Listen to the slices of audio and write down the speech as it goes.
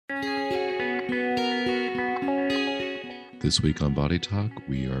This week on Body Talk,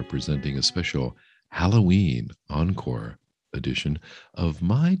 we are presenting a special Halloween encore edition of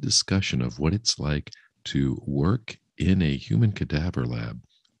my discussion of what it's like to work in a human cadaver lab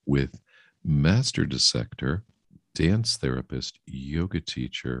with master dissector, dance therapist, yoga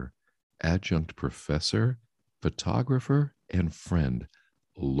teacher, adjunct professor, photographer, and friend,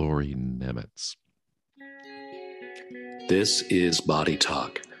 Lori Nemetz. This is Body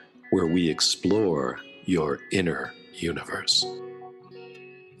Talk, where we explore your inner universe.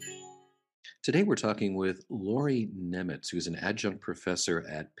 Today we're talking with Lori Nemetz, who's an adjunct professor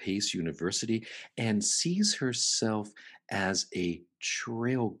at Pace University and sees herself as a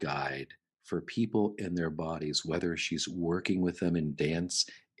trail guide for people in their bodies, whether she's working with them in dance,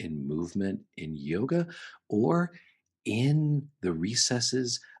 in movement, in yoga, or in the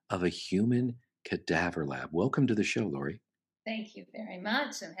recesses of a human cadaver lab. Welcome to the show, Lori. Thank you very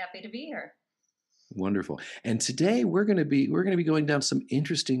much. I'm happy to be here. Wonderful. And today we're going to be going down some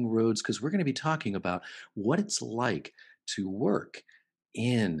interesting roads because we're going to be talking about what it's like to work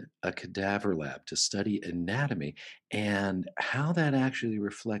in a cadaver lab to study anatomy and how that actually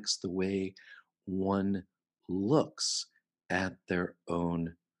reflects the way one looks at their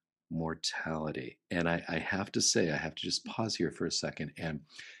own mortality. And I have to say, I have to just pause here for a second. And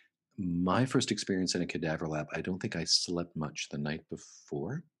my first experience in a cadaver lab, I don't think I slept much the night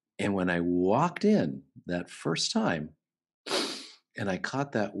before. And when I walked in that first time and I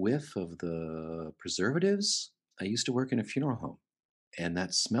caught that whiff of the preservatives, I used to work in a funeral home, and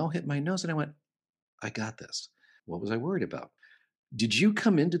that smell hit my nose and I went, I got this. What was I worried about? Did you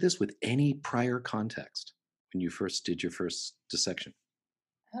come into this with any prior context when you first did your first dissection?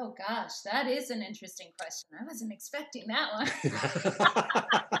 Oh gosh, that is an interesting question. I wasn't expecting that one.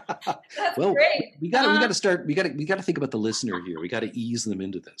 That's well, great. We got to start. We got to think about the listener here. We got to ease them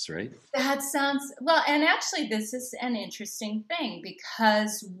into this, right? That sounds well. And actually, this is an interesting thing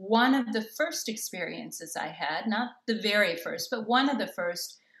because one of the first experiences I had, not the very first, but one of the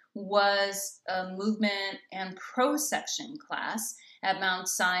first, was a movement and pro-section class at Mount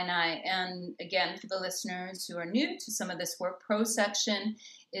Sinai. And again, for the listeners who are new to some of this work, pro-section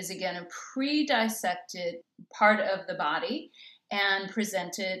is again a pre-dissected part of the body and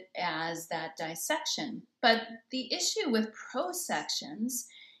presented as that dissection. But the issue with pro-sections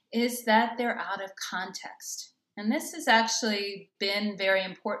is that they're out of context. And this has actually been very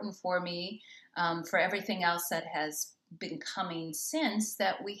important for me for everything else that has been coming since,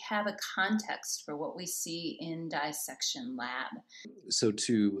 that we have a context for what we see in dissection lab. So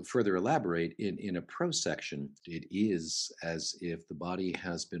to further elaborate, in a pro-section, it is as if the body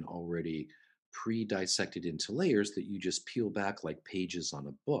has been already pre-dissected into layers that you just peel back like pages on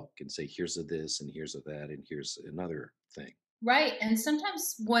a book and say, here's a this and here's a that and here's another thing. Right. And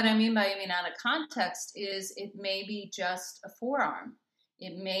sometimes what I mean out of context is it may be just a forearm.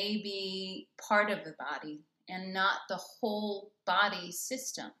 It may be part of the body and not the whole body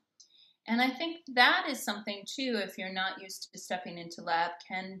system. And I think that is something too, if you're not used to stepping into lab,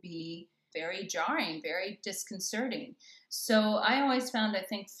 can be very jarring, very disconcerting. So I always found, I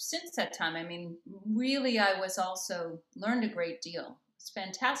think since that time, I mean, really I was also learned a great deal. It's a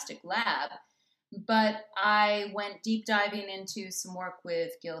fantastic lab. But I went deep diving into some work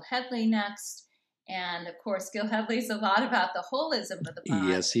with Gil Hedley next. And of course, Gil Hedley's a lot about the holism of the body.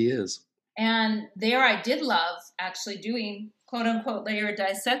 Yes, he is. And there I did love actually doing quote unquote layered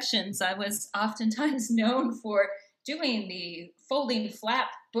dissections. I was oftentimes known for doing the folding flap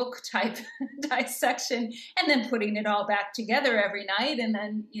book type dissection and then putting it all back together every night and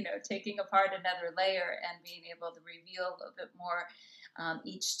then, taking apart another layer and being able to reveal a little bit more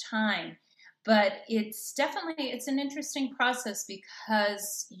each time. But it's an interesting process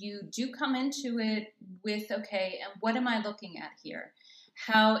because you do come into it with, okay, and what am I looking at here?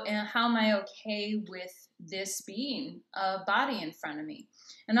 How am I okay with this being a body in front of me?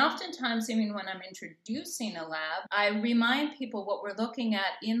 And oftentimes, when I'm introducing a lab, I remind people what we're looking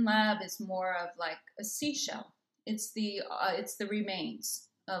at in lab is more of like a seashell. It's the remains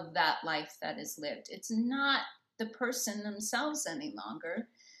of that life that is lived. It's not the person themselves any longer,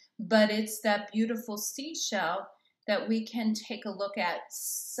 but it's that beautiful seashell that we can take a look at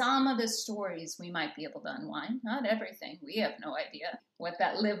some of the stories we might be able to unwind. Not everything. We have no idea what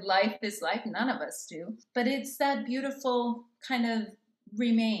that lived life is like. None of us do. But it's that beautiful kind of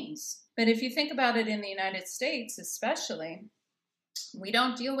remains. But if you think about it in the United States especially, we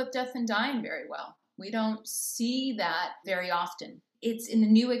don't deal with death and dying very well. We don't see that very often. It's in a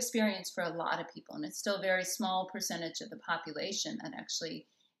new experience for a lot of people, and it's still a very small percentage of the population that actually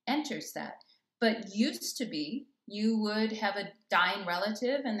enters that. But used to be, you would have a dying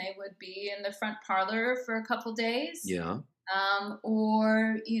relative and they would be in the front parlor for a couple days. Yeah.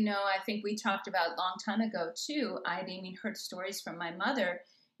 Or, I think we talked about a long time ago too. I'd even heard stories from my mother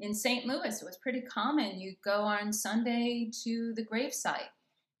in St. Louis. It was pretty common. You'd go on Sunday to the gravesite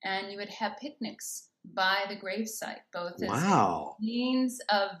and you would have picnics by the gravesite, both as Wow. a means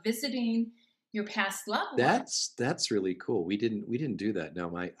of visiting your past loved ones. That's really cool. We didn't do that. No,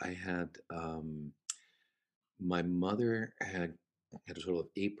 my mother had a total of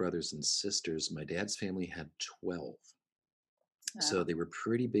 8 brothers and sisters. My dad's family had 12. So they were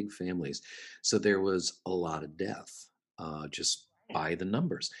pretty big families. So there was a lot of death, just by the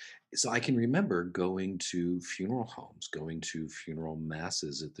numbers. So I can remember going to funeral homes, going to funeral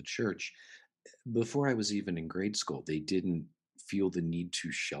masses at the church before I was even in grade school. They didn't feel the need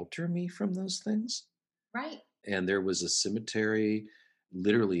to shelter me from those things. Right. And there was a cemetery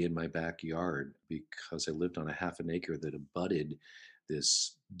literally in my backyard because I lived on a half an acre that abutted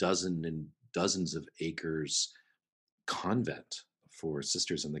this dozen and dozens of acres convent for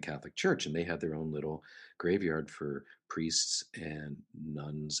sisters in the Catholic Church, and they had their own little graveyard for priests and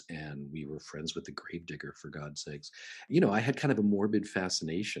nuns, and we were friends with the gravedigger, for God's sakes. I had kind of a morbid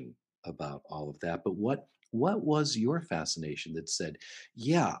fascination about all of that. But what was your fascination that said,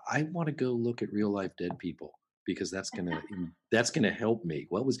 "Yeah, I want to go look at real life dead people because that's gonna help me"?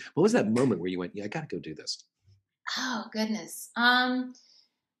 What was that moment where you went, "Yeah, I got to go do this"? Oh, goodness.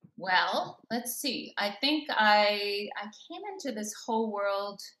 Well, let's see. I think I came into this whole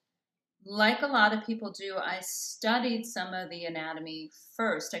world like a lot of people do. I studied some of the anatomy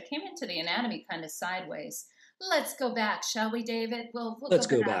first. I came into the anatomy kind of sideways. Let's go back, shall we, David? We'll Let's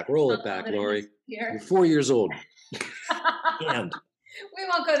go back. Roll it back, Lori. You're 4 years old. And we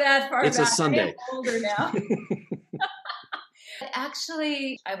won't go that far it's back. a Sunday. I am older now.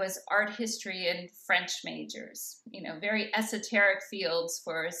 Actually, I was art history and French majors, very esoteric fields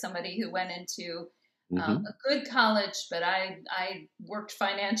for somebody who went into a good college, but I worked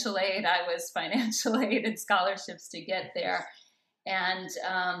financial aid. I was financial aid and scholarships to get there. And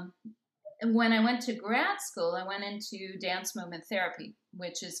when I went to grad school, I went into dance movement therapy,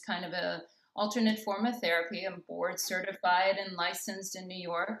 which is kind of a alternate form of therapy. I'm board certified and licensed in New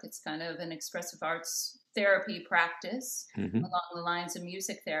York. It's kind of an expressive arts therapy practice along the lines of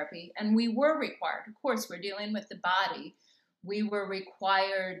music therapy. And we were required, of course, we're dealing with the body. We were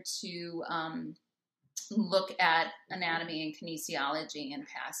required to look at anatomy and kinesiology and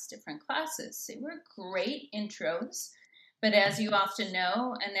pass different classes. They were great intros. But as you often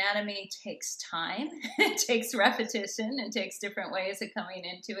know, anatomy takes time, it takes repetition, and takes different ways of coming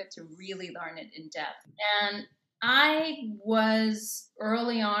into it to really learn it in depth. And I was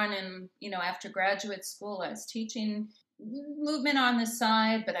early on in, after graduate school, I was teaching movement on the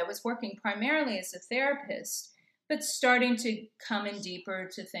side, but I was working primarily as a therapist, but starting to come in deeper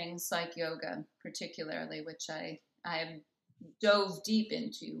to things like yoga, particularly, which I dove deep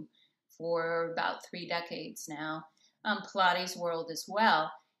into for about 3 decades now. Pilates world as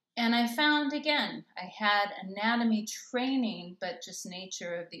well. And I found, again, I had anatomy training, but just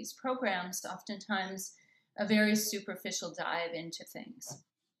nature of these programs, oftentimes a very superficial dive into things.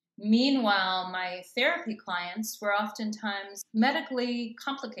 Meanwhile, my therapy clients were oftentimes medically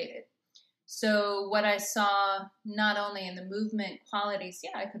complicated. So what I saw, not only in the movement qualities,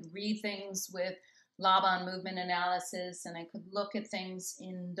 I could read things with Laban movement analysis, and I could look at things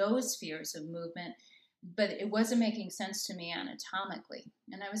in those spheres of movement, but it wasn't making sense to me anatomically.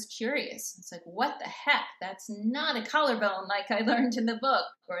 And I was curious. It's like, what the heck? That's not a collarbone like I learned in the book,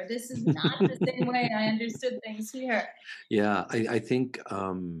 or this is not the same way I understood things here. Yeah, I think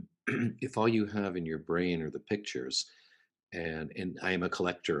if all you have in your brain are the pictures, and I am a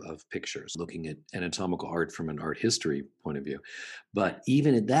collector of pictures, looking at anatomical art from an art history point of view. But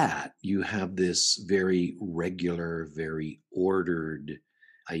even at that, you have this very regular, very ordered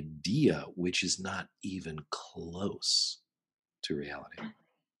idea, which is not even close to reality.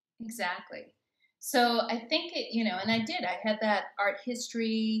 Exactly. So I think and I had that art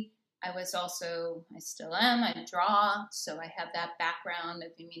history. I still am, I draw. So I have that background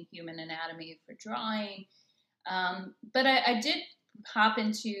of human anatomy for drawing. But I did hop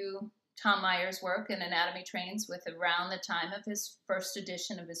into Tom Meyer's work in anatomy trains with around the time of his first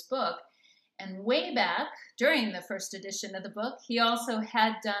edition of his book. And way back during the first edition of the book, he also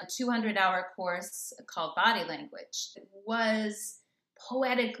had done a 200-hour course called Body Language. It was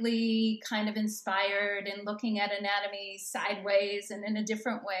poetically kind of inspired and looking at anatomy sideways and in a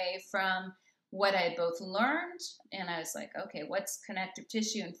different way from what I both learned. And I was like, okay, what's connective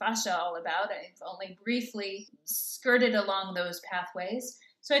tissue and fascia all about? I've only briefly skirted along those pathways.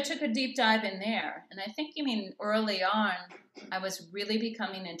 So I took a deep dive in there. And I think you mean early on, I was really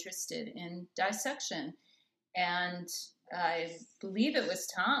becoming interested in dissection. And I believe it was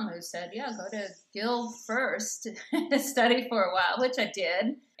Tom who said, yeah, go to Gill first to study for a while, which I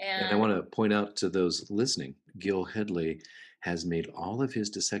did. And I want to point out to those listening, Gil Headley has made all of his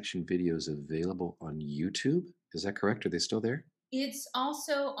dissection videos available on YouTube. Is that correct? Are they still there? It's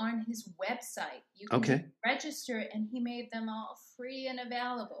also on his website. You can register, and he made them all free and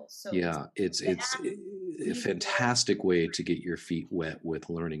available. So yeah, it's a fantastic way to get your feet wet with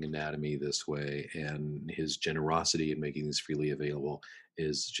learning anatomy this way, and his generosity in making these freely available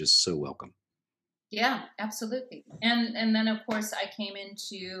is just so welcome. Yeah, absolutely. And then, of course, I came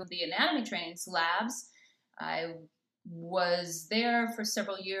into the anatomy trainings labs. I was there for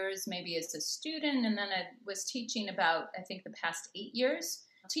several years, maybe as a student, and then I was teaching about, I think, the past 8 years,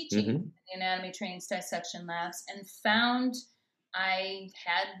 teaching in the anatomy trainings dissection labs, and found I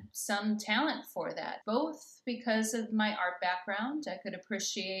had some talent for that, both because of my art background. I could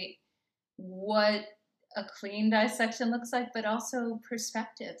appreciate what a clean dissection looks like, but also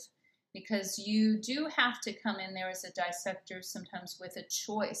perspective. Because you do have to come in there as a dissector sometimes with a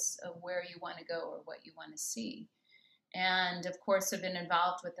choice of where you want to go or what you want to see. And of course, I've been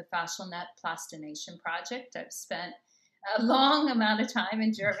involved with the Fascial Net Plastination Project. I've spent a long amount of time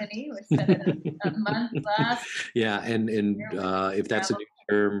in Germany. We spent a month last. Yeah, and if that's a new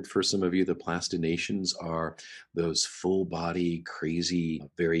term for some of you, the plastinations are those full body, crazy,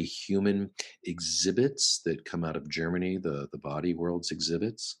 very human exhibits that come out of Germany, the Body Worlds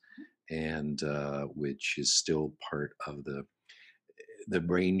exhibits, and which is still part of the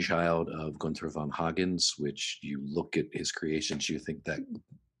brainchild of Gunther von Hagens, which you look at his creations, you think that,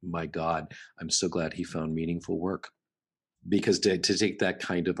 my God, I'm so glad he found meaningful work. Because to take that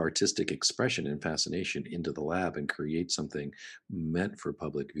kind of artistic expression and fascination into the lab and create something meant for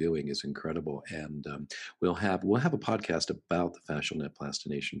public viewing is incredible. And we'll have a podcast about the Fascial Net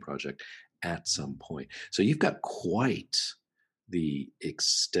Plastination Project at some point. So you've got quite the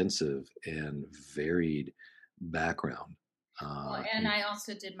extensive and varied background. And I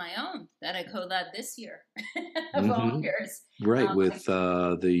also did my own that I co-led this year of all years. Right, with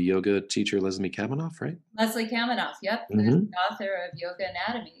the yoga teacher, Leslie Kaminoff, right? Leslie Kaminoff, yep, the author of Yoga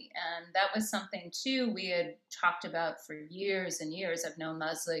Anatomy. And that was something, too, we had talked about for years and years. I've known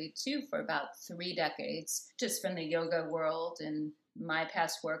Leslie, too, for about 3 decades, just from the yoga world. And my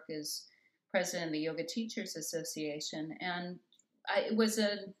past work as president of the Yoga Teachers Association. And it was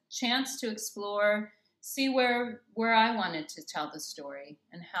a chance to explore, see where I wanted to tell the story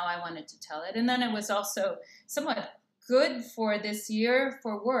and how I wanted to tell it. And then it was also somewhat good for this year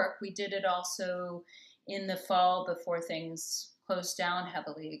for work. We did it also in the fall before things closed down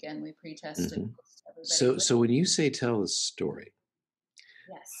heavily again. We pre-tested. So when you say tell a story,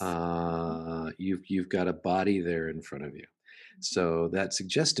 yes, you've got a body there in front of you. So that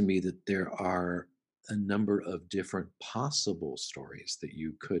suggests to me that there are a number of different possible stories that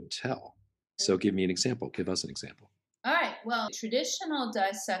you could tell. So give me an example. Give us an example. All right. Well, traditional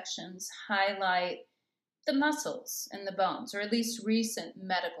dissections highlight the muscles and the bones, or at least recent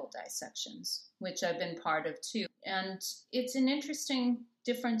medical dissections, which I've been part of too. And it's an interesting,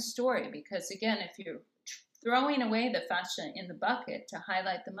 different story because, again, if you're throwing away the fascia in the bucket to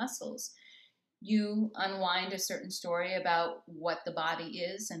highlight the muscles, you unwind a certain story about what the body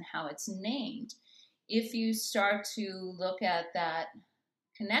is and how it's named. If you start to look at that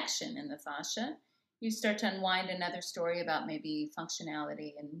connection in the fascia, you start to unwind another story about maybe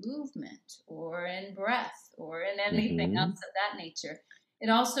functionality and movement or in breath or in anything else of that nature. It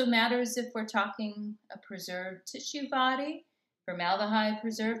also matters if we're talking a preserved tissue body, formaldehyde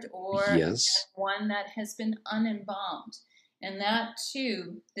preserved, or one that has been unembalmed. And that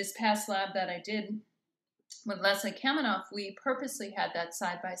too, this past lab that I did with Leslie Kaminoff, we purposely had that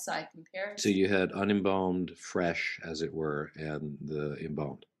side-by-side comparison. So you had unembalmed, fresh, as it were, and the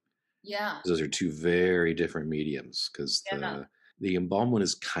embalmed. Yeah. Those are 2 very different mediums because the embalmed one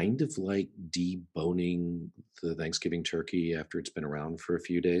is kind of like deboning the Thanksgiving turkey after it's been around for a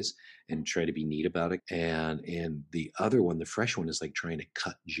few days and try to be neat about it. And the other one, the fresh one, is like trying to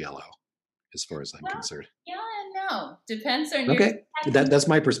cut Jell-O, as far as I'm concerned. Yeah, no. Depends on your that's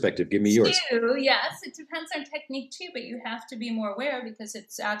my perspective. Give me yours. Yes, it depends on technique too, but you have to be more aware because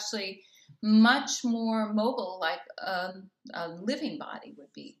it's actually much more mobile like a living body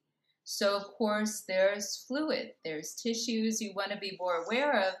would be. So, of course, there's fluid, there's tissues you want to be more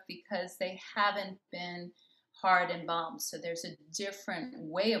aware of because they haven't been hard embalmed. So there's a different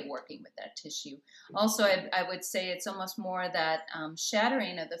way of working with that tissue. Also, I would say it's almost more that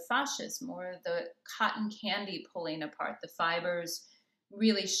shattering of the fascias, more of the cotton candy pulling apart the fibers,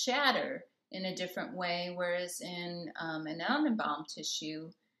 really shatter in a different way, whereas in an unembalmed tissue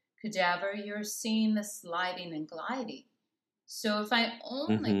cadaver, you're seeing the sliding and gliding. So if I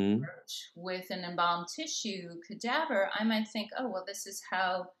only Mm-hmm. worked with an embalmed tissue cadaver, I might think, oh, well, this is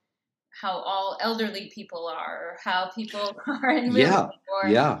how all elderly people are, or how people are in real Yeah. life, or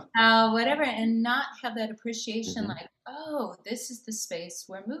Yeah. how whatever, and not have that appreciation Mm-hmm. like, oh, this is the space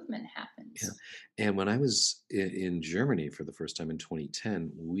where movement Yeah. happens. And when I was in Germany for the first time in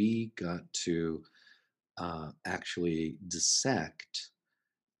 2010, we got to actually dissect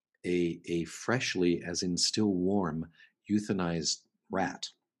a freshly, as in still warm, euthanized rat,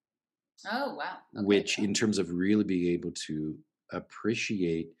 Oh, wow. Okay. which, in terms of really being able to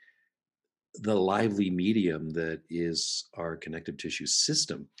appreciate the lively medium that is our connective tissue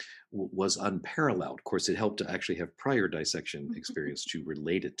system, was unparalleled. Of course, it helped to actually have prior dissection experience to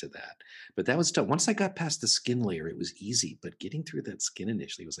relate it to that. But that was tough. Once I got past the skin layer, it was easy. But getting through that skin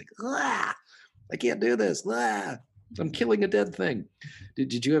initially was like, ah, I can't do this. Ah, I'm killing a dead thing.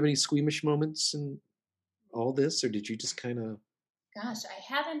 Did you have any squeamish moments in all this, or did you just kind of? Gosh, I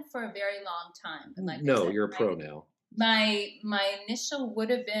haven't for a very long time. And like I No, said, you're a pro now. my initial would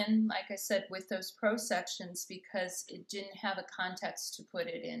have been, like I said, with those pro sections, because it didn't have a context to put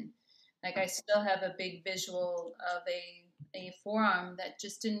it in. Like I still have a big visual of a forearm that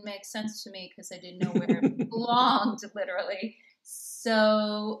just didn't make sense to me because I didn't know where it belonged, literally.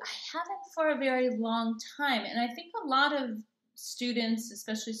 So I haven't for a very long time. And I think a lot of students,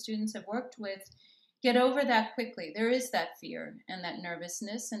 especially students I've worked with, get over that quickly. There is that fear and that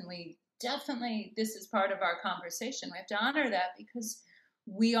nervousness, and we definitely, this is part of our conversation. We have to honor that because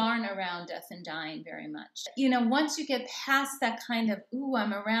we aren't around death and dying very much. You know, once you get past that kind of, ooh,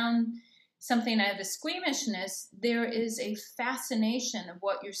 I'm around something, I have a squeamishness, there is a fascination of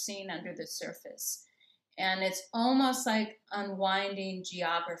what you're seeing under the surface. And it's almost like unwinding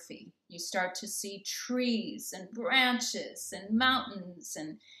geography. You start to see trees and branches and mountains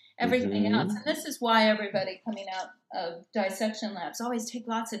and everything else. Mm-hmm. And this is why everybody coming out of dissection labs always take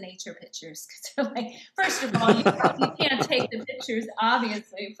lots of nature pictures. Because they're like, first of all, you can't take the pictures,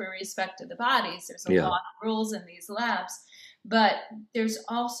 obviously, for respect to the bodies. There's a Yeah. lot of rules in these labs. But there's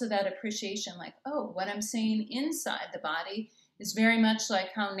also that appreciation like, oh, what I'm seeing inside the body is very much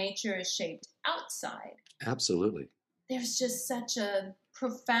like how nature is shaped outside. Absolutely. There's just such a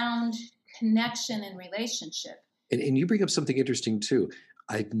profound connection and relationship. And you bring up something interesting too.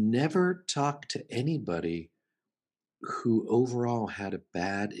 I've never talked to anybody who overall had a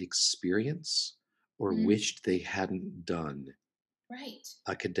bad experience or Mm, wished they hadn't done right,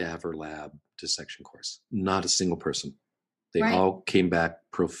 a cadaver lab dissection course. Not a single person. They right. all came back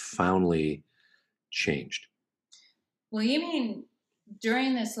profoundly changed. Well, you mean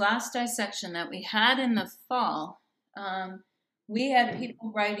during this last dissection that we had in the fall, we had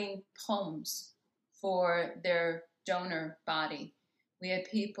people writing poems for their donor body. We had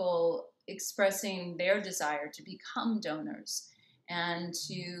people expressing their desire to become donors, and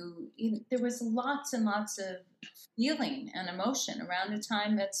there was lots and lots of feeling and emotion around a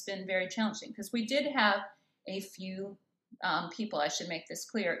time that's been very challenging, because we did have a few people, I should make this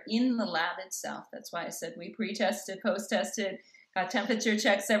clear, in the lab itself. That's why I said we pre-tested, post-tested, got temperature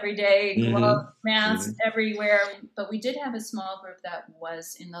checks every day, gloves, masks everywhere. But we did have a small group that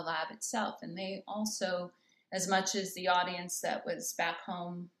was in the lab itself. And they also, as much as the audience that was back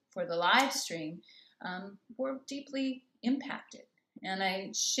home for the live stream, were deeply impacted. And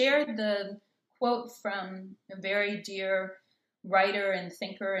I shared the quote from a very dear writer and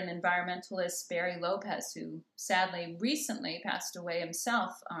thinker and environmentalist, Barry Lopez, who sadly recently passed away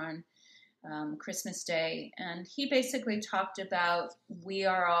himself on Christmas Day. And he basically talked about we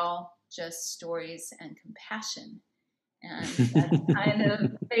are all just stories and compassion. And that's kind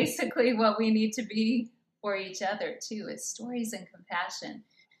of basically what we need to be for each other, too, is stories and compassion.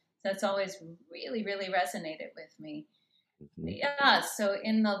 That's always really, really resonated with me. Yeah, so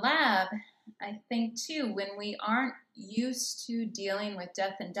in the lab, I think too, when we aren't used to dealing with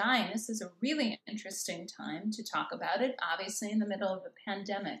death and dying, this is a really interesting time to talk about it, obviously in the middle of a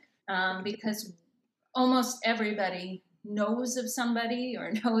pandemic, because almost everybody knows of somebody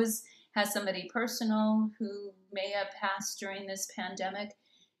or has somebody personal who may have passed during this pandemic.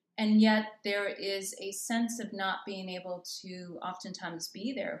 And yet there is a sense of not being able to oftentimes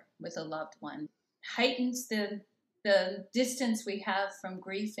be there with a loved one. Heightens the distance we have from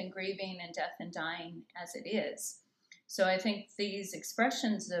grief and grieving and death and dying as it is. So I think these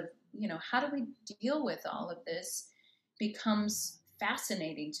expressions of, how do we deal with all of this becomes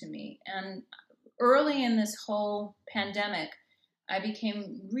fascinating to me. And early in this whole pandemic, I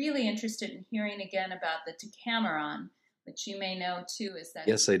became really interested in hearing again about the Decameron, which you may know too, is that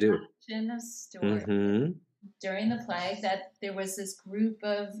Yes, I do. in a story Hmm. during the plague that there was this group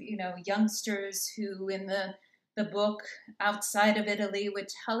of youngsters who in the book outside of Italy would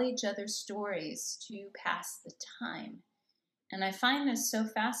tell each other stories to pass the time. And I find this so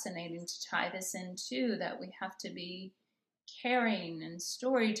fascinating to tie this in too, that we have to be caring and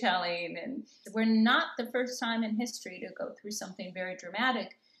storytelling, and we're not the first time in history to go through something very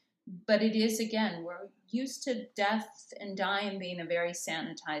dramatic, but it is, again, we're used to death and dying being a very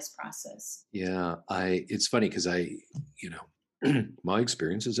sanitized process. Yeah, it's funny because you know, my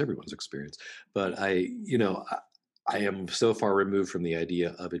experience is everyone's experience, but I am so far removed from the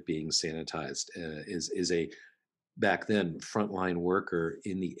idea of it being sanitized. Is a back then frontline worker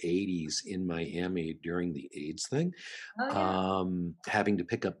in the 80s in Miami during the AIDS thing, Oh yeah. having to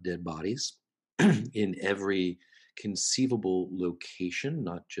pick up dead bodies in every conceivable location,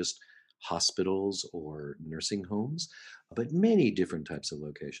 not just hospitals or nursing homes, but many different types of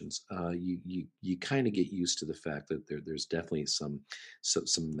locations. You kind of get used to the fact that there's definitely some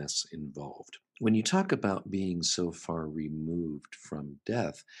mess involved. When you talk about being so far removed from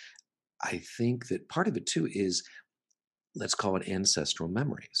death, I think that part of it too is, let's call it ancestral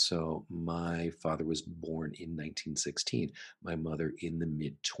memory. So my father was born in 1916, my mother in the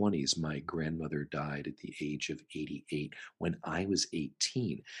mid 20s. My grandmother died at the age of 88 when I was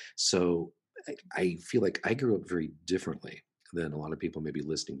 18. So I feel like I grew up very differently than a lot of people maybe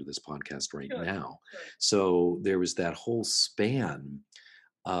listening to this podcast right Sure, now. sure. So there was that whole span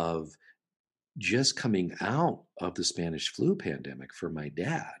of just coming out of the Spanish flu pandemic for my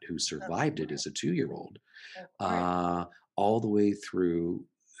dad, who Of survived it course, as a 2-year-old, of course. uh, all the way through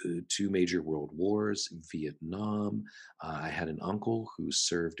two major world wars, Vietnam. I had an uncle who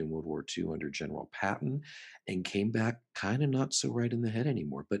served in World War II under General Patton and came back kind of not so right in the head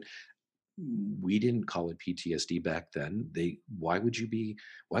anymore. But we didn't call it PTSD back then. Why would you be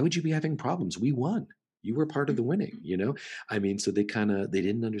having problems? We won. You were part of the winning, Mhm. you know? I mean, so they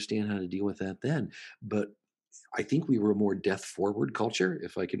didn't understand how to deal with that then. But I think we were a more death forward culture,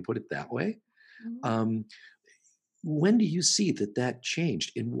 if I can put it that way. Mhm. Um, when do you see that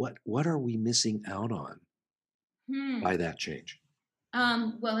changed, and what are we missing out on Hmm. by that change?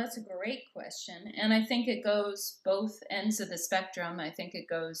 Well, that's a great question. And I think it goes both ends of the spectrum. I think it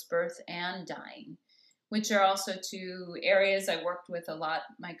goes birth and dying, which are also two areas I worked with a lot.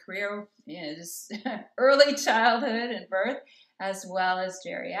 My career is early childhood and birth, as well as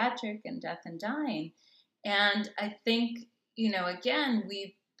geriatric and death and dying. And I think, again,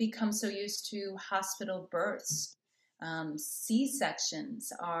 we've become so used to hospital births.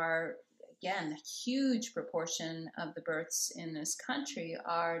 C-sections are, again, a huge proportion of the births in this country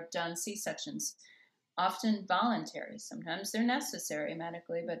are done C-sections, often voluntary. Sometimes they're necessary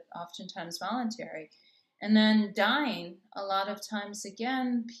medically, but oftentimes voluntary. And then dying, a lot of times,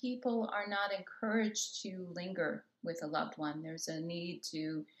 again, people are not encouraged to linger with a loved one. There's a need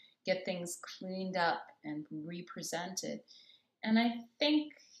to get things cleaned up and represented. And I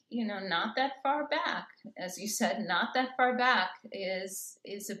think, not that far back, as you said, not that far back is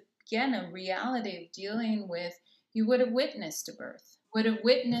again a reality of dealing with. You would have witnessed a birth, would have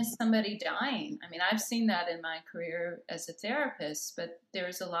witnessed somebody dying. I mean, I've seen that in my career as a therapist, but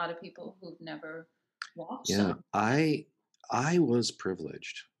there's a lot of people who've never watched Yeah, someone. I was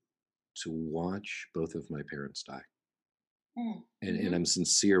privileged to watch both of my parents die, and Mm-hmm. I'm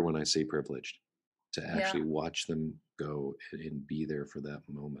sincere when I say privileged to Yeah, actually watch them go and be there for that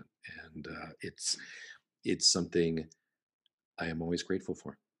moment. And it's something I am always grateful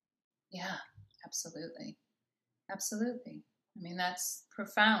for. yeah, absolutely. Absolutely. I mean, that's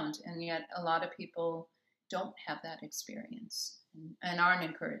profound. And yet, a lot of people don't have that experience and aren't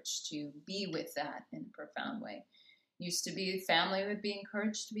encouraged to be with that in a profound way. Used to be family would be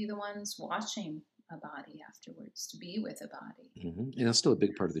encouraged to be the ones watching a body afterwards, to be with a body. And that's still a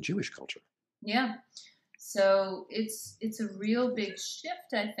big part of the Jewish culture. Yeah. So it's a real big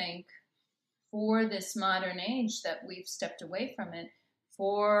shift, I think, for this modern age that we've stepped away from it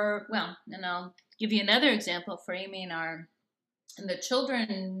for, well, and I'll give you another example, framing our and the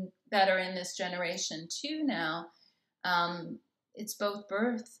children that are in this generation too now, it's both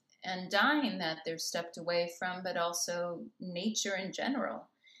birth and dying that they're stepped away from, but also nature in general.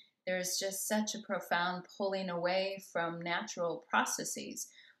 There's just such a profound pulling away from natural processes.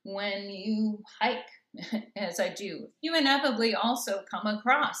 When you hike, as I do, you inevitably also come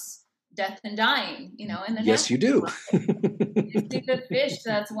across death and dying, in the Yes, you natural do. world. You see the fish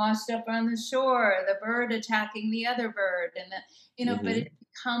that's washed up on the shore, the bird attacking the other bird, and but Hmm. it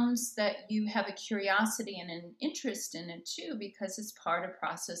becomes that you have a curiosity and an interest in it too, because it's part of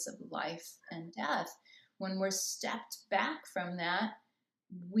process of life and death. when we're stepped back from that,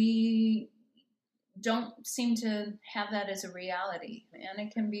 we don't seem to have that as a reality, and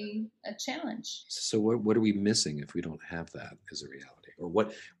it can be a challenge. So what are we missing if we don't have that as a reality? Or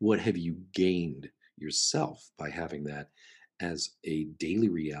what have you gained yourself by having that as a daily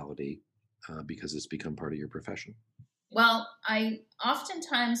reality because it's become part of your profession? Well, I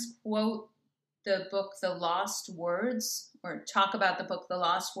oftentimes quote the book The Lost Words, or talk about the book The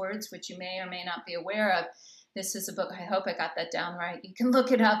Lost Words, which you may or may not be aware of. This is a book, I hope I got that down right. You can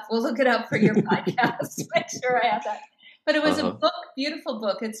look it up. We'll look it up for your podcast. Make sure I have that. But it was a book, beautiful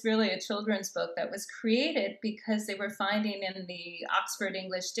book. It's really a children's book that was created because they were finding in the Oxford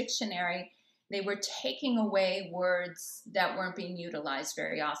English Dictionary, they were taking away words that weren't being utilized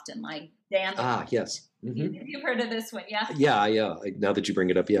very often, like dandelion. Yes. Mm-hmm. You've heard of this one, yeah? Yeah. Now that you bring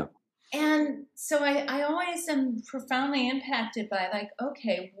it up, yeah. And so I always am profoundly impacted by, like,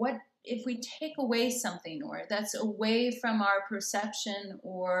 okay, what if we take away something, or that's away from our perception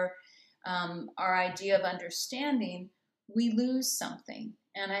or our idea of understanding, we lose something.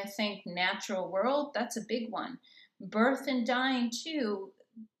 And I think natural world, that's a big one. Birth and dying too,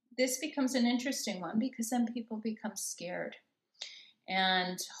 this becomes an interesting one because then people become scared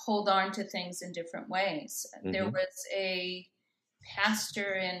and hold on to things in different ways. Mm-hmm. There was a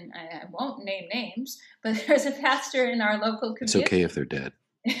pastor in, I won't name names, but there's a pastor in our local community. It's okay if they're dead.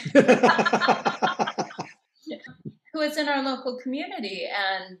 Who was in our local community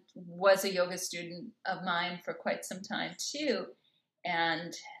and was a yoga student of mine for quite some time too.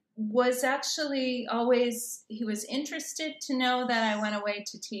 And was actually always, he was interested to know that I went away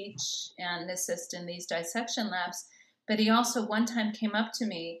to teach and assist in these dissection labs. But he also one time came up to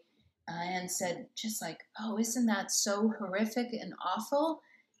me and said, just like, oh, isn't that so horrific and awful?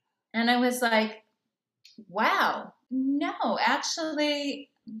 And I was like, wow, no, actually,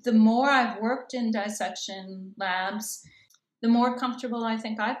 the more I've worked in dissection labs, the more comfortable I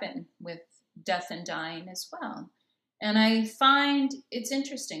think I've been with death and dying as well. And I find it's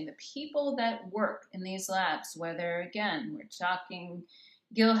interesting, the people that work in these labs, whether, again, we're talking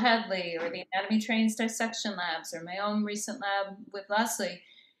Gil Headley or the Anatomy Trains Dissection Labs or my own recent lab with Leslie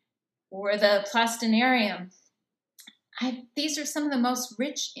or the Plastinarium, these are some of the most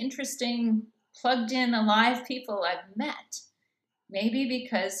rich, interesting, plugged-in, alive people I've met. Maybe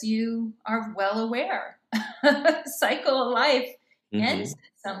because you are well aware cycle of life ends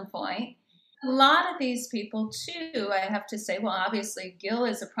at some point. A lot of these people, too, I have to say, well, obviously, Gil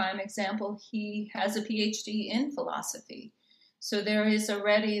is a prime example. He has a PhD in philosophy. So there is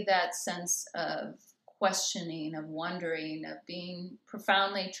already that sense of questioning, of wondering, of being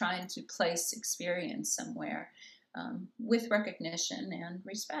profoundly trying to place experience somewhere with recognition and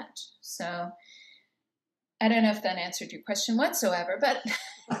respect. So I don't know if that answered your question whatsoever, but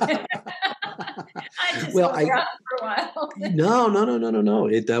I just for a while. No.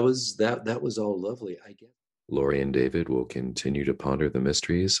 That was all lovely. I guess Lori and David will continue to ponder the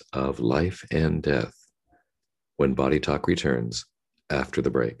mysteries of life and death when Body Talk returns after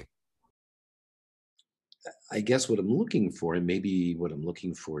the break. I guess what I'm looking for, and maybe what I'm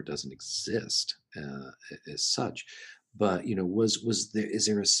looking for doesn't exist as such, but is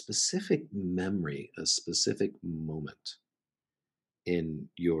there a specific memory, a specific moment in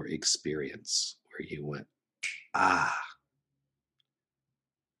your experience where you went, I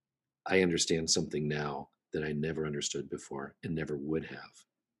understand something now that I never understood before and never would have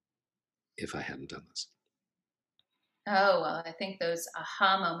if I hadn't done this? Oh, well, I think those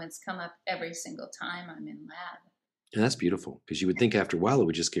aha moments come up every single time I'm in lab. And that's beautiful, because you would think after a while it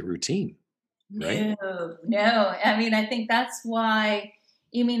would just get routine. Right? No. I mean, I think that's why,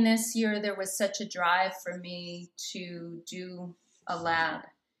 this year there was such a drive for me to do a lab.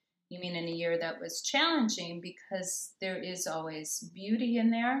 In a year that was challenging because there is always beauty in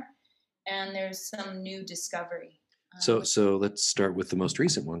there and there's some new discovery. So let's start with the most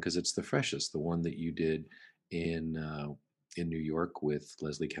recent one because it's the freshest, the one that you did in New York with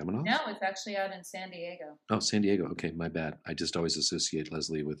Leslie Kaminoff? No, it's actually out in San Diego. Oh, San Diego. Okay, my bad. I just always associate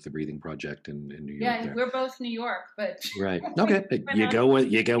Leslie with the Breathing Project in New York. Yeah, we're both New York, but right. Okay, you go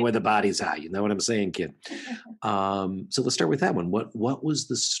where the body's at. You know what I'm saying, kid? So let's start with that one. What was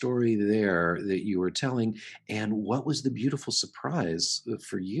the story there that you were telling, and what was the beautiful surprise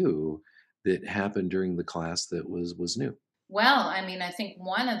for you that happened during the class that was new? Well, I think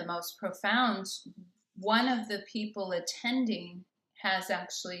one of the most profound. One of the people attending has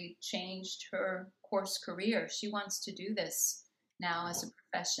actually changed her course career. She wants to do this now as a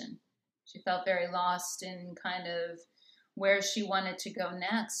profession. She felt very lost in kind of where she wanted to go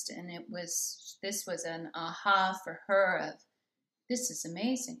next. And this was an aha for her of, this is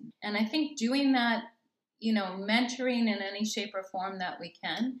amazing. And I think doing that, mentoring in any shape or form that we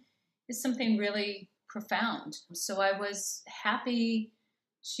can is something really profound. So I was happy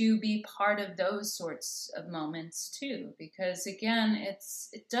to be part of those sorts of moments too, because again,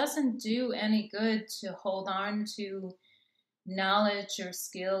 it doesn't do any good to hold on to knowledge or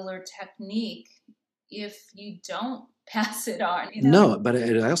skill or technique if you don't pass it on. No, but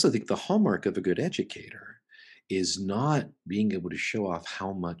I also think the hallmark of a good educator is not being able to show off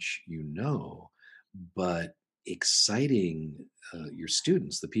how much you know, but exciting your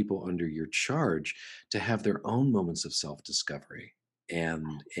students, the people under your charge, to have their own moments of self-discovery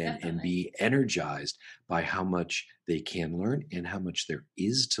and Definitely. be energized by how much they can learn and how much there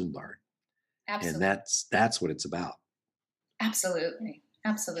is to learn. And Absolutely. that's what it's about. Absolutely.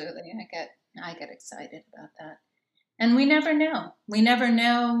 Absolutely. I get excited about that. And we never know. We never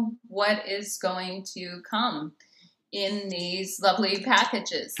know what is going to come in these lovely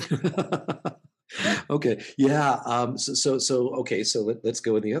packages. Okay. Yeah. Okay. So let's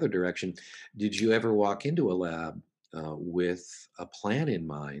go in the other direction. Did you ever walk into a lab with a plan in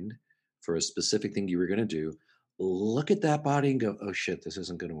mind for a specific thing you were going to do? Look at that body and go, oh shit, this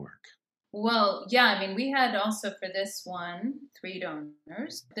isn't going to work. Well, yeah, I mean, we had also for this one 3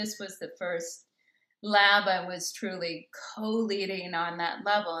 donors. This was the first lab I was truly co-leading on that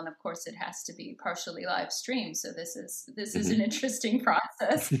level, and of course, it has to be partially live streamed. So this is an interesting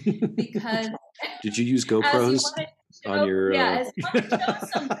process because Did you use as you GoPros want to on show, your? yeah, as you want to show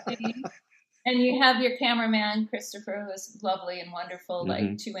something, and you have your cameraman Christopher, who's lovely and wonderful,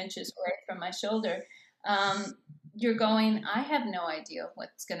 like 2 inches away from my shoulder. You're going, I have no idea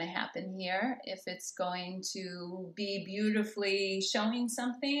what's going to happen here, if it's going to be beautifully showing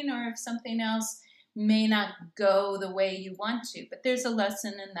something or if something else may not go the way you want to. But there's a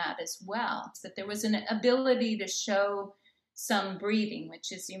lesson in that as well. It's that there was an ability to show some breathing,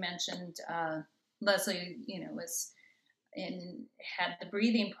 which, as you mentioned, Leslie, had the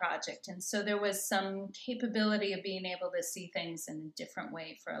breathing project. And so there was some capability of being able to see things in a different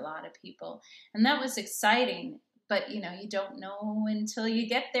way for a lot of people. And that was exciting. But, you don't know until you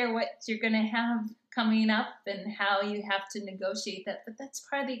get there what you're going to have coming up and how you have to negotiate that. But that's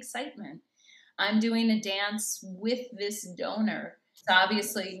part of the excitement. I'm doing a dance with this donor. It's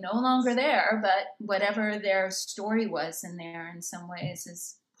obviously no longer there, but whatever their story was in there in some ways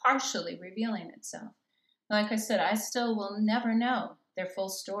is partially revealing itself. Like I said, I still will never know their full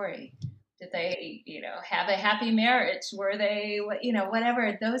story. Did they, have a happy marriage? Were they,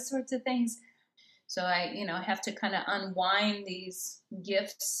 whatever, those sorts of things. So I, have to kind of unwind these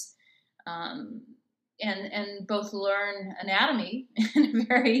gifts and both learn anatomy in a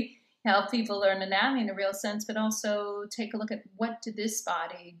very help people learn anatomy in a real sense, but also take a look at what did this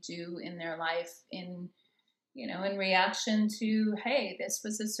body do in their life in reaction to, hey, this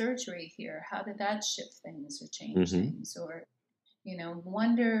was a surgery here. How did that shift things or change things? Or,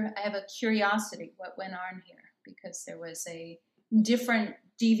 wonder, I have a curiosity what went on here because there was a different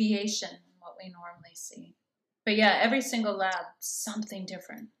deviation than what we normally see. But yeah, every single lab, something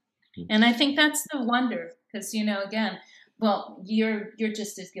different. And I think that's the wonder because, again, well, you're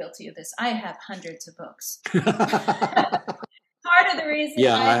just as guilty of this. I have hundreds of books. Part of the reason.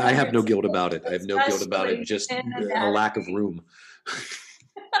 Yeah, I have no guilt about it. I have no guilt about it. Just a lack of room.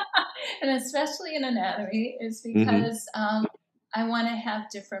 And especially in anatomy is because I want to have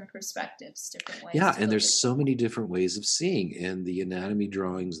different perspectives, different ways. Yeah, and there's so many different ways of seeing. And the anatomy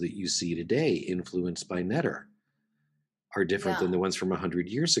drawings that you see today, influenced by Netter, are different than the ones from 100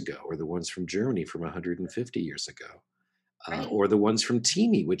 years ago, or the ones from Germany from 150 years ago. Right. Or the ones from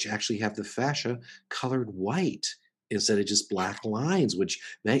Teamy, which actually have the fascia colored white instead of just black lines, which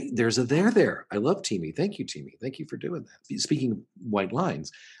there's a there. I love Teamy. Thank you, Teamy. Thank you for doing that. Speaking of white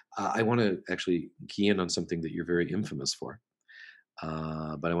lines, I want to actually key in on something that you're very infamous for.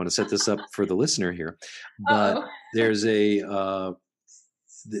 But I want to set this up for the listener here. But there's there's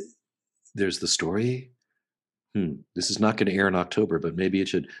the story. This is not going to air in October, but maybe it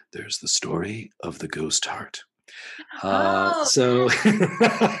should. There's the story of the ghost heart. So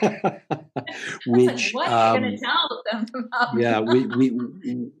which what are you going to tell them about? Yeah,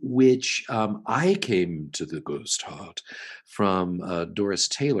 which I came to the ghost heart from Doris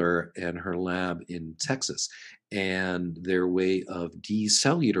Taylor and her lab in Texas, and their way of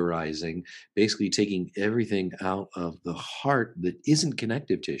decellularizing, basically taking everything out of the heart that isn't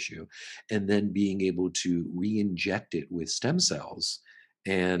connective tissue, and then being able to re-inject it with stem cells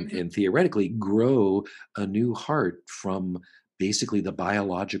and theoretically grow a new heart from basically the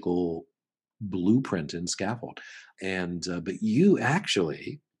biological blueprint and scaffold. And but you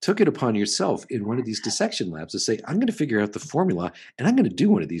actually took it upon yourself in one of these dissection labs to say, I'm going to figure out the formula and I'm going to do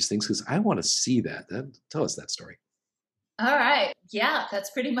one of these things because I want to see that. Tell us that story. All right. Yeah, that's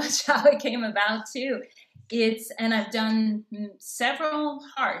pretty much how it came about too. And I've done several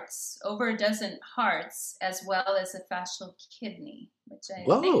hearts, over a dozen hearts, as well as a fascial kidney, which I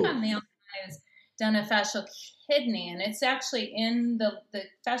think I'm the only one who's done a fascial kidney. And it's actually in the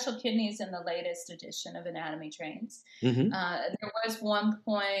fascial kidney is in the latest edition of Anatomy Trains. Mm-hmm. There was one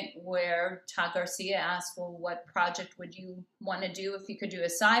point where Todd Garcia asked, well, what project would you want to do if you could do a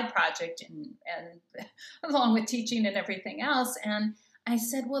side project and along with teaching and everything else? And I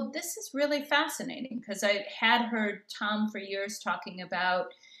said, well, this is really fascinating because I had heard Tom for years talking about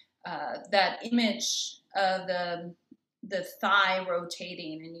that image of the thigh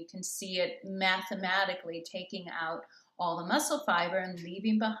rotating, and you can see it mathematically taking out all the muscle fiber and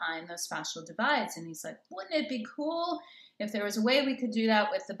leaving behind those fascial divides. And he's like, wouldn't it be cool if there was a way we could do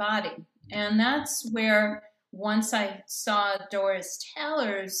that with the body? And that's where, once I saw Doris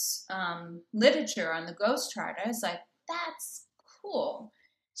Taylor's literature on the ghost chart, I was like, that's cool.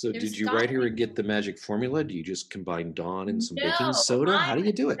 So did you write her and get the magic formula? Do you just combine Dawn and some baking soda? How do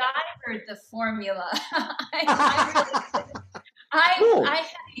you do it? I heard the formula. Cool. I had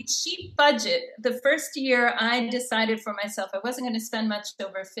a cheap budget. The first year I decided for myself I wasn't going to spend much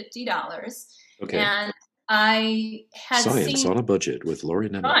over $50. Okay. And I had Science on a budget with Lori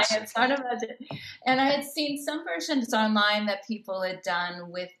Nemitz. Science on a budget. And I had seen some versions online that people had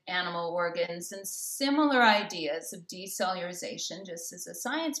done with animal organs and similar ideas of decellularization just as a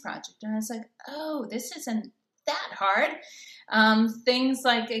science project. And I was like, oh, this isn't that hard. Things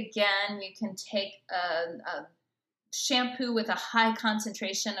like, again, you can take a shampoo with a high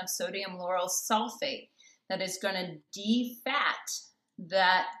concentration of sodium lauryl sulfate that is going to defat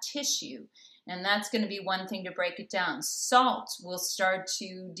that tissue. And that's going to be one thing to break it down. Salt will start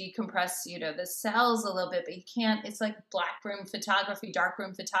to decompress, the cells a little bit, but you can't, it's like black room photography, dark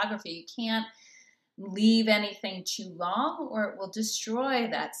room photography. You can't leave anything too long or it will destroy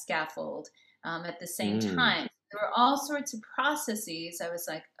that scaffold at the same time. There were all sorts of processes. I was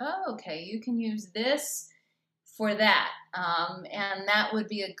like, oh, okay, you can use this for that. And that would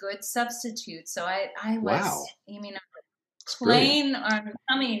be a good substitute. So I was, plain on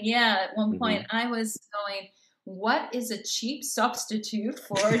coming. Yeah, at one point I was going, what is a cheap substitute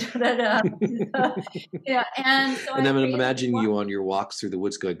for yeah, and so and I'm imagining you on your walks through the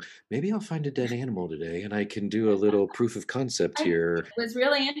woods going, maybe I'll find a dead animal today and I can do a little proof of concept here. It was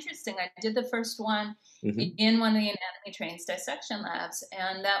really interesting. I did the first one in one of the Anatomy Trains dissection labs,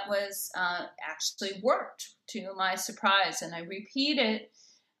 and that was actually worked to my surprise. And I repeated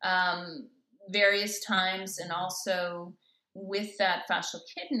various times, and also with that fascial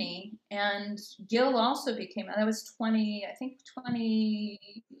kidney. And Gil also became, that was 20,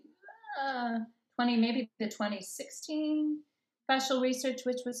 maybe the 2016 fascial research,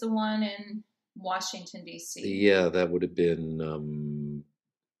 which was the one in Washington, D.C. Yeah, that would have been,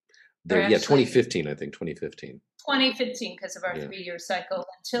 2015, I think, 2015. 2015, because of our 3-year cycle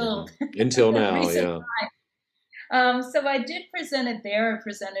until now, yeah. So I did present it there. I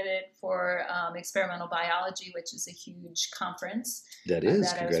presented it for Experimental Biology, which is a huge conference. That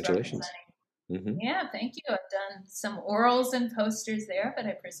is. Congratulations. Yeah, thank you. I've done some orals and posters there, but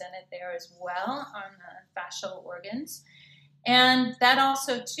I presented there as well on fascial organs. And that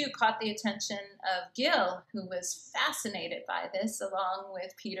also, too, caught the attention of Gil, who was fascinated by this, along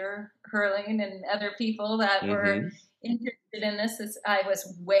with Peter Hurling and other people that were interested in this. I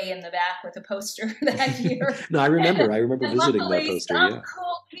was way in the back with a poster that year. No, I remember visiting that poster. Some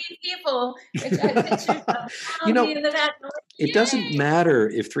cool people, which I pictured of in the back. It doesn't matter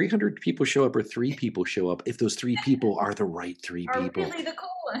if 300 people show up or 3 people show up if those 3 people are the right 3 people. Are really the cool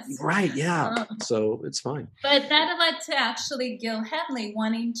ones. Right, yeah. So it's fine. But that led to actually Gil Hedley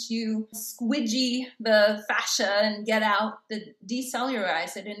wanting to squidgy the fascia and get out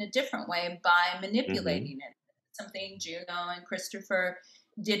decellularize it in a different way by manipulating it. Something Juno and Christopher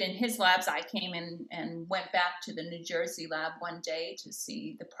did in his labs. I came in and went back to the New Jersey lab one day to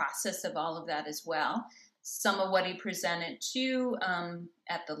see the process of all of that as well. Some of what he presented too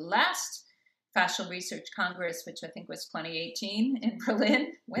at the last Fascial Research Congress, which I think was 2018 in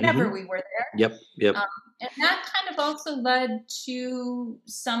Berlin, whenever we were there. Yep. And that kind of also led to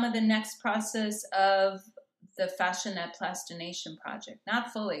some of the next process of the fascia net plastination project.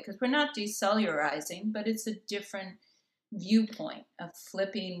 Not fully, because we're not decellularizing, but it's a different viewpoint of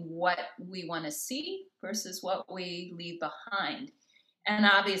flipping what we want to see versus what we leave behind. And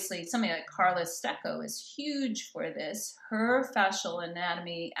obviously, somebody like Carla Stecco is huge for this. Her fascial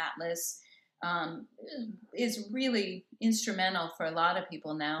anatomy atlas um, is really instrumental for a lot of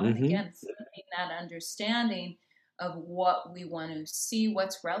people now. And Mm-hmm. again, finding that understanding of what we want to see,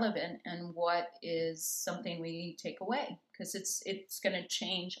 what's relevant, and what is something we take away, because it's going to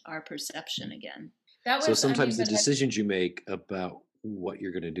change our perception again. That So was, I sometimes mean, the but I, decisions you make about what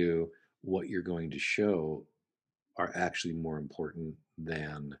you're going to do, what you're going to show, are actually more important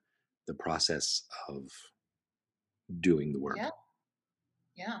than the process of doing the work. yeah,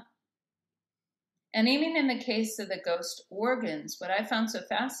 yeah. And even in the case of the ghost organs, what I found so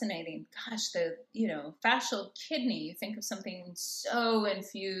fascinating, gosh, the, fascial kidney, you think of something so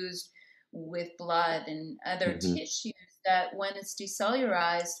infused with blood and other Mm-hmm. tissues that when it's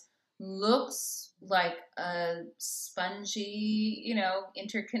decellularized looks like a spongy,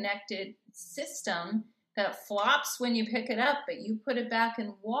 interconnected system that flops when you pick it up, but you put it back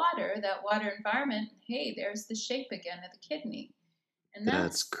in water, that water environment, hey, there's the shape again of the kidney. And That's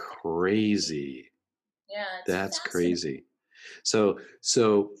that's, crazy. yeah, it's That's fascinating. crazy.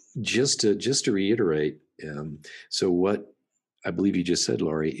 So just to reiterate, so what I believe you just said,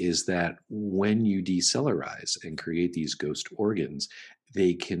 Laurie, is that when you decellarize and create these ghost organs,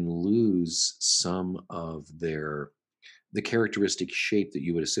 they can lose some of the characteristic shape that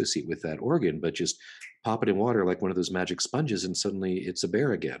you would associate with that organ, but just pop it in water like one of those magic sponges, and suddenly it's a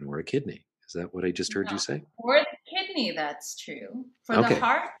bear again or a kidney. Is that what I just heard No. you say? For the kidney, that's true. For the Okay.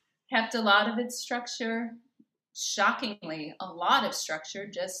 heart, kept a lot of its structure, shockingly, a lot of structure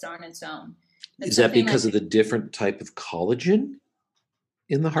just on its own. But Is that something because like of the different type of collagen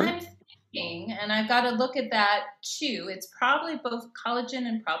in the heart? I'm thinking, and I've got to look at that too. It's probably both collagen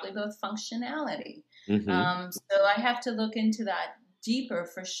and probably both functionality. Mm-hmm. So I have to look into that deeper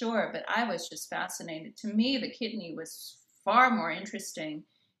for sure. But I was just fascinated. To me, the kidney was far more interesting.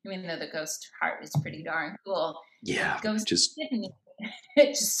 I mean, though the ghost heart is pretty darn cool, the Yeah, ghost just kidney, it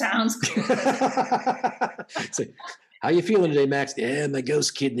just sounds cool, doesn't it? say, how you feeling today, Max? Yeah, my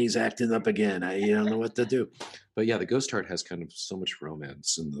ghost kidney's acting up again. I don't know what to do. But yeah, the ghost heart has kind of so much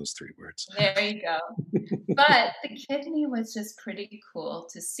romance in those three words. There you go. But the kidney was just pretty cool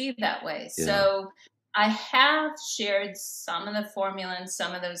to see that way. Yeah. So I have shared some of the formula, and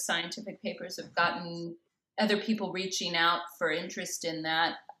some of those scientific papers have gotten other people reaching out for interest in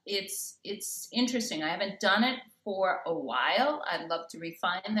that. It's interesting. I haven't done it for a while. I'd love to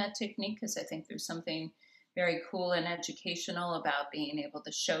refine that technique because I think there's something very cool and educational about being able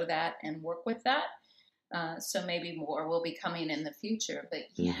to show that and work with that. So maybe more will be coming in the future. But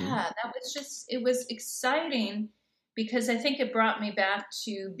yeah, Mm-hmm. that was it was exciting because I think it brought me back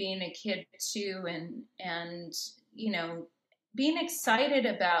to being a kid too, and being excited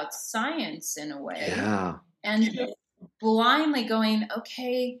about science in a way, Yeah. and just blindly going,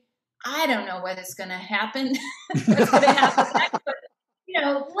 okay, I don't know what is going to happen, what's going to happen next, but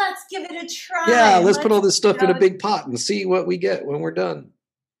let's give it a try Yeah, and let's put let's, all this stuff in a big pot and see what we get when we're done.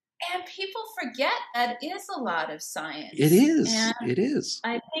 and people forget that is a lot of It science. is. And It is.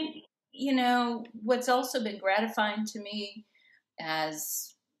 I think, what's also been gratifying to me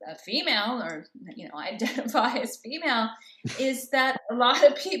as a female, or, identify as female, is that a lot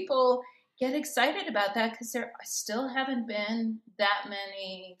of people get excited about that because there still haven't been that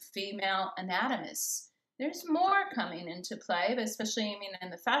many female anatomists. There's more coming into play, but especially, I mean,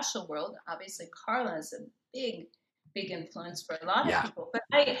 in the fascial world. Obviously, Carla is a big influence for a lot of Yeah. people. But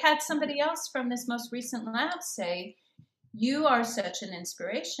I had somebody else from this most recent lab say, you are such an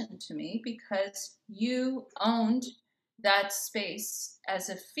inspiration to me because you owned that space as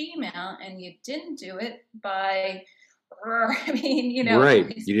a female, and you didn't do it by, I mean,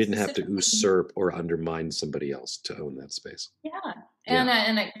 Right. You didn't have to specifically, usurp or undermine somebody else to own that space. yeah. Yeah.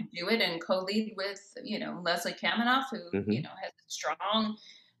 And I could do it and co-lead with, Leslie Kaminoff, who, Mm-hmm. has a strong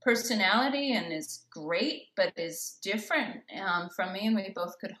personality and is great, but is different from me. And we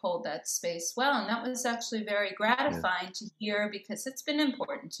both could hold that space well. And that was actually very gratifying to hear because it's been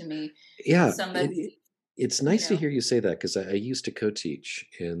important to me. Yeah. Somebody, It's nice to hear you say that because I used to co-teach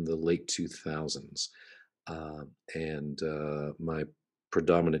in the late 2000s. And my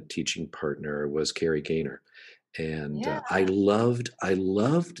predominant teaching partner was Carrie Gaynor. And yeah, I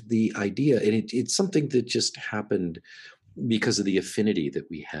loved the idea. And it's something that just happened because of the affinity that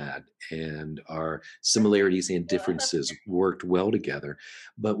we had, and our similarities and differences worked well together.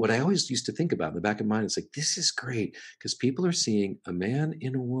 But what I always used to think about in the back of my mind is like, this is great because people are seeing a man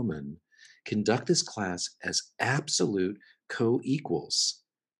and a woman conduct this class as absolute co-equals.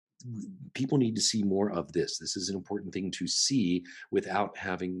 People need to see more of this. This is an important thing to see without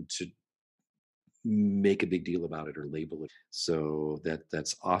having to make a big deal about it or label it. So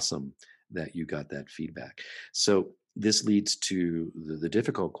that's awesome that you got that feedback. So this leads to the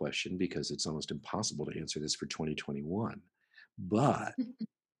difficult question, because it's almost impossible to answer this for 2021. But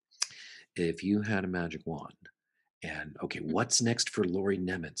if you had a magic wand and, okay, what's next for Lori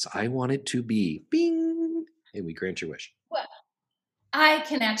Nemitz? I want it to be bing, and we grant your wish. Well, I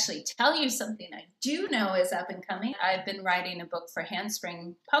can actually tell you something I do know is up and coming. I've been writing a book for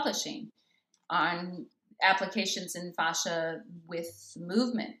Handspring Publishing on applications in fascia with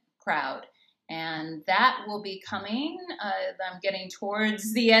movement crowd. And that will be coming. I'm getting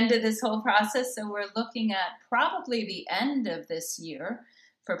towards the end of this whole process. So we're looking at probably the end of this year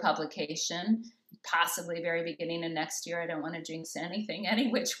for publication, possibly very beginning of next year. I don't want to jinx anything any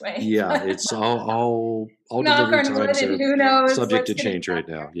which way. Yeah, it's all Knock delivery on wood, times and are who knows subject to what's gonna change right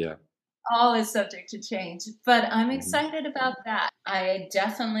now. Yeah. all is subject to change, but I'm excited about that. I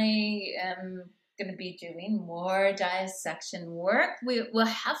definitely am going to be doing more dissection work. We'll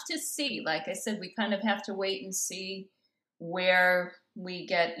have to see. Like I said, we kind of have to wait and see where we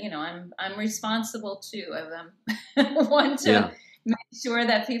get. I'm responsible too. I want to make sure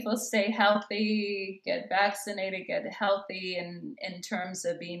that people stay healthy, get vaccinated, get healthy, in terms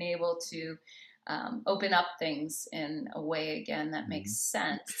of being able to open up things in a way again that makes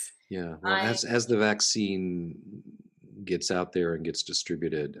sense. Yeah. Well, as the vaccine gets out there and gets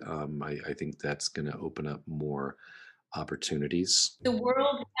distributed, I think that's going to open up more opportunities. The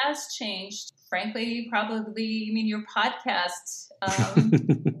world has changed. Frankly, probably, your podcast,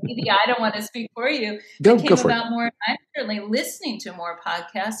 maybe I don't want to speak for you, Go came for about it. more. I'm certainly listening to more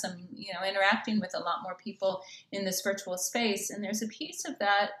podcasts. I'm, interacting with a lot more people in this virtual space. And there's a piece of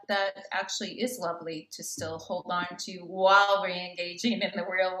that actually is lovely to still hold on to while re-engaging in the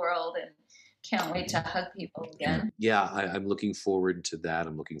real world, and can't wait to hug people again. Yeah, I'm looking forward to that.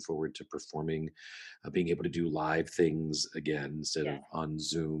 I'm looking forward to performing, being able to do live things again instead of on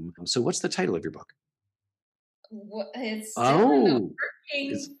Zoom. So what's the title of your book? It's still in the working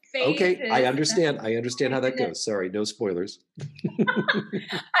phases. Okay, I understand how that goes. Sorry, no spoilers.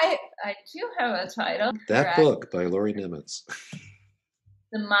 I do have a title. That book by Lori Nemitz.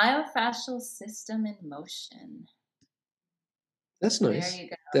 The Myofascial System in Motion. That's nice. There you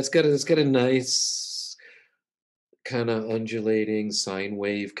go. That's got a nice kind of undulating sine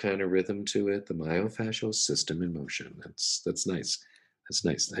wave kind of rhythm to it. The myofascial system in motion. That's nice. That's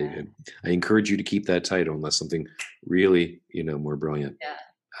nice. Yeah. I encourage you to keep that title unless something really, more brilliant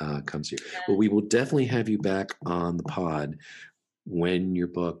comes here. Yeah. Well, we will definitely have you back on the pod when your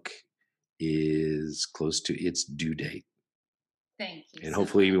book is close to its due date. Thank you. And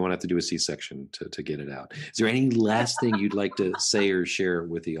hopefully we won't have to do a C-section to get it out. Is there any last thing you'd like to say or share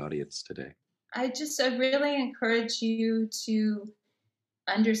with the audience today? I really encourage you to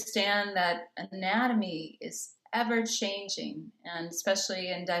understand that anatomy is ever changing, and especially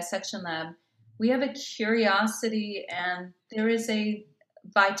in Dissection Lab, we have a curiosity and there is a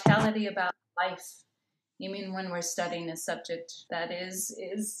vitality about life. When we're studying a subject that is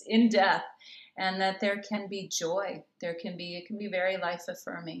in death, and that there can be joy. It can be very life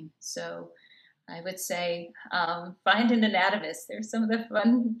affirming. So I would say find an anatomist. There's some of the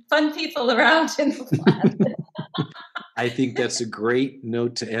fun people around in the lab. I think that's a great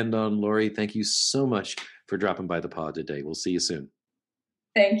note to end on, Lori. Thank you so much for dropping by the pod today. We'll see you soon.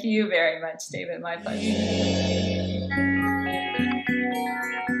 Thank you very much, David. My pleasure.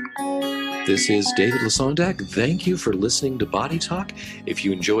 This is David Lesondak. Thank you for listening to Body Talk. If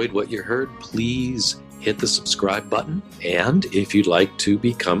you enjoyed what you heard, please hit the subscribe button. And if you'd like to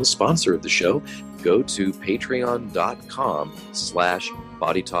become a sponsor of the show, go to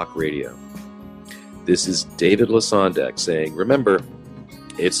patreon.com/Body Talk Radio. This is David Lesondak saying, remember,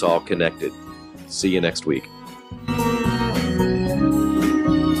 it's all connected. See you next week.